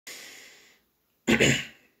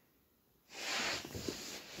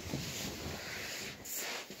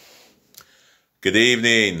Good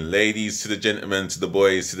evening, ladies to the gentlemen, to the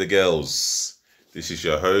boys, to the girls. This is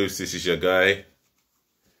your host, this is your guy,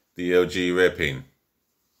 DLG Reppin.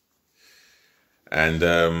 And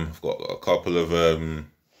I've got a couple of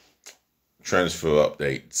transfer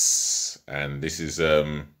updates. And this is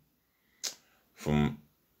from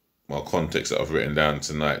my context that I've written down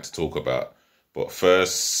tonight to talk about. But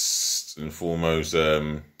first and foremost, I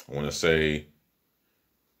want to say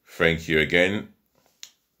thank you again.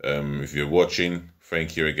 If you're watching,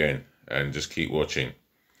 thank you again, and just keep watching.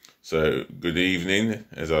 So, good evening,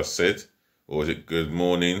 as I said, or is it good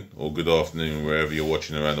morning or good afternoon, wherever you're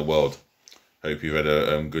watching around the world. Hope you've had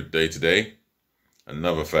a good day today.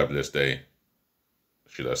 Another fabulous day,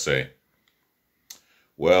 should I say.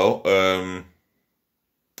 Well,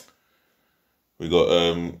 we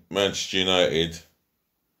got Manchester United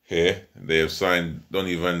here. They have signed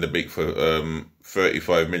Donny Beek for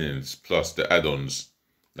 35 million plus the add-ons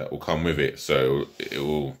that will come with it, so it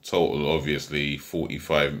will total obviously 40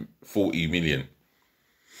 million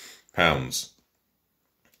pounds.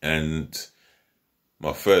 And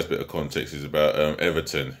my first bit of context is about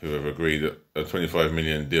Everton, who have agreed a 25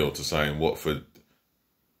 million deal to sign Watford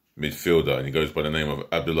midfielder, and he goes by the name of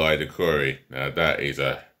Deucoure. Now that is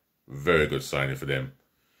a very good signing for them.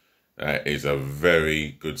 That is a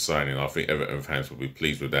very good signing. I think Everton fans will be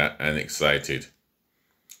pleased with that and excited.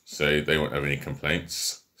 So they won't have any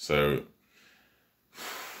complaints. So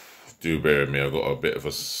do bear with me, I've got a bit of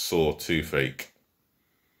a sore toothache.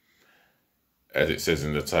 As it says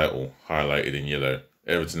in the title, highlighted in yellow,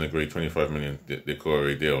 Everton agreed 25 million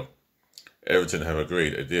Deucoure deal. Everton have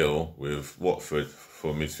agreed a deal with Watford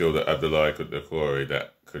for midfielder Deucoure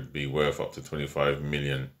that could be worth up to 25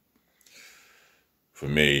 million. For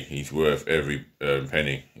me, he's worth every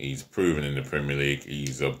penny. He's proven in the Premier League.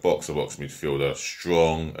 He's a box-to-box midfielder,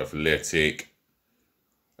 strong, athletic,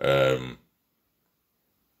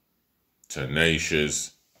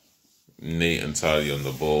 tenacious, neat and tidy on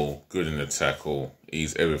the ball, good in the tackle.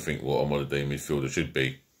 He's everything what a modern day midfielder should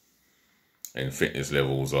be. And fitness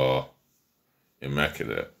levels are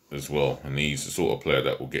immaculate as well. And he's the sort of player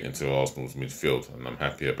that will get into Arsenal's midfield. And I'm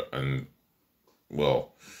happy about, and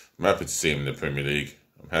well, I'm happy to see him in the Premier League.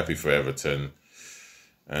 I'm happy for Everton.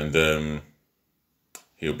 And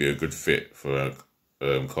he'll be a good fit for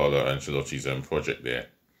Carlo Ancelotti's project there.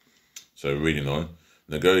 So reading on,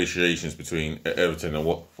 negotiations between Everton and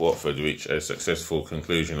Watford reached a successful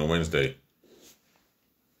conclusion on Wednesday.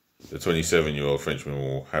 The 27-year-old Frenchman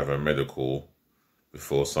will have a medical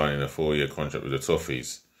before signing a 4-year contract with the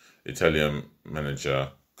Toffees. Italian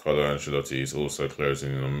manager Carlo Ancelotti is also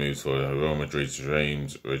closing on moves for Real Madrid's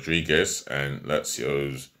James Rodriguez and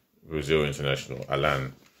Lazio's Brazil international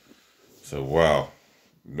Alan. So wow,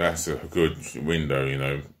 that's a good window, you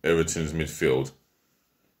know. Everton's midfield,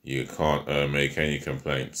 you can't make any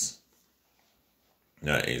complaints.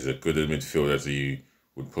 That is as good a midfield as you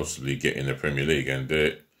would possibly get in the Premier League, and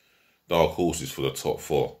they're dark horses for the top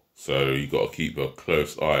 4. So you've got to keep a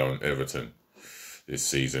close eye on Everton this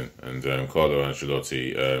season. And Carlo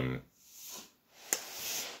Ancelotti,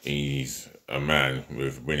 he's a man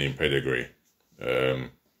with winning pedigree.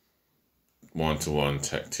 One-to-one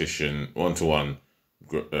tactician, one-to-one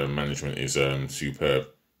management is superb.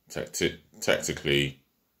 Tactically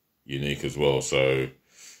unique as well, so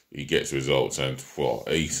he gets results, and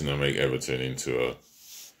he's going to make Everton into a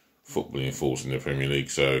footballing force in the Premier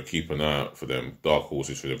League. So keep an eye out for them, dark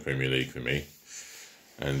horses for the Premier League for me.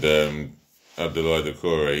 And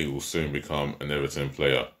Deucoure will soon become an Everton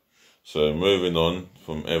player. So moving on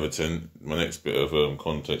from Everton, my next bit of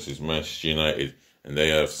context is Manchester United, and they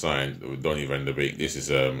have signed with Donny Beek. This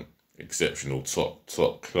is exceptional,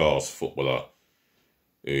 top class footballer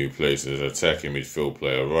who plays as an attacking midfield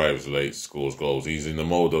player, arrives late, scores goals. He's in the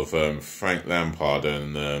mould of Frank Lampard,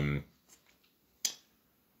 and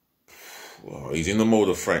he's in the mould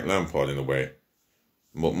of Frank Lampard in a way.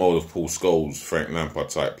 Mould of Paul Scholes, Frank Lampard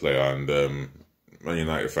type player, and Man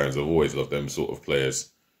United fans have always loved them sort of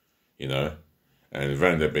players, you know. And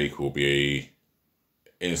Van der Beek will be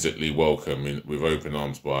instantly welcomed with open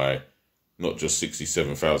arms by not just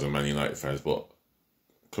 67,000 Man United fans, but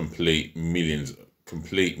complete millions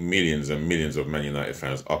and millions of Man United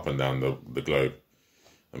fans up and down the globe.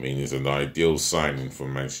 I mean, it's an ideal signing for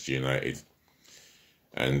Manchester United.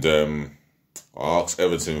 And I ask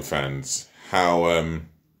Everton fans how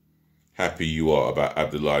happy you are about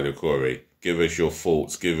Deucoure. Give us your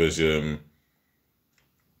thoughts. Give us your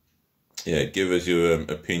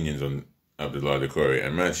opinions on Deucoure.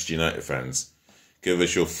 And Manchester United fans, Give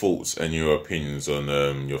us your thoughts and your opinions on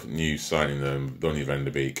your new signing, Donny van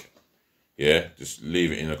der Beek. Yeah, just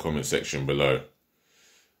leave it in the comment section below,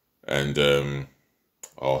 and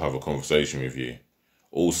I'll have a conversation with you.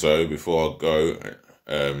 Also, before I go,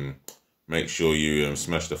 make sure you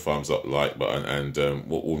smash the thumbs up, like button, and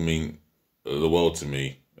what will mean the world to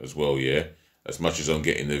me as well. Yeah, as much as I'm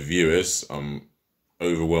getting the viewers, I'm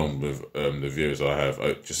overwhelmed with the viewers I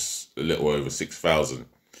have. Just a little over 6,000.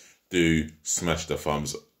 Do smash the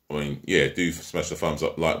thumbs. Do smash the thumbs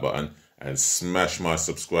up, like button, and smash my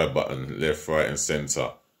subscribe button left, right, and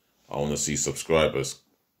center. I want to see subscribers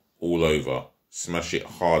all over. Smash it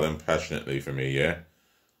hard and passionately for me. Yeah,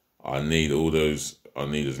 I need all those. I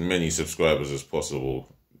need as many subscribers as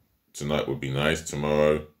possible. Tonight would be nice.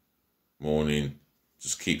 Tomorrow morning,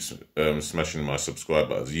 just keep smashing my subscribe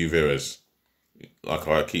buttons. You viewers, like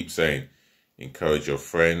I keep saying, encourage your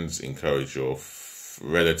friends, encourage your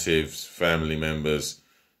relatives, family members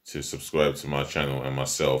to subscribe to my channel and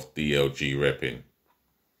myself, DLG Reppin.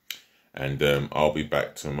 And I'll be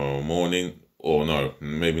back tomorrow morning, or no,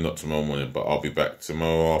 maybe not tomorrow morning, but I'll be back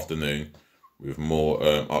tomorrow afternoon with more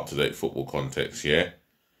up-to-date football context, yeah?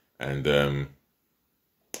 And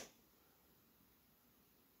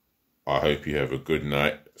I hope you have a good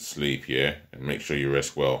night, sleep, yeah? And make sure you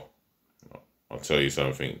rest well. I'll tell you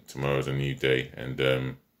something, tomorrow's a new day,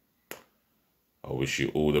 and I wish you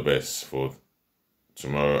all the best for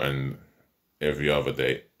tomorrow and every other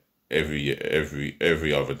day,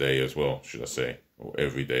 every other day as well, should I say, or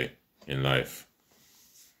every day in life.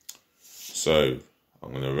 So I'm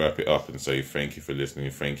going to wrap it up and say thank you for listening,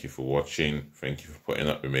 thank you for watching, thank you for putting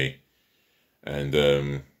up with me, and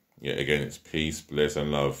yeah, again, it's peace, bless,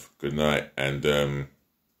 and love. Good night, and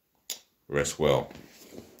rest well.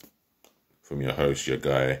 From your host, your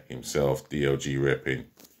guy himself, DLG Reppin.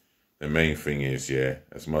 The main thing is, yeah,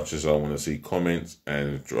 as much as I want to see comments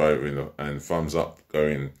and driving and thumbs up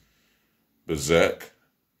going berserk,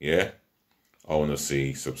 yeah, I want to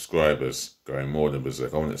see subscribers going more than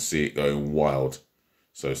berserk. I want to see it going wild.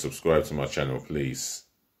 So subscribe to my channel, please.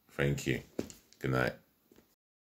 Thank you. Good night.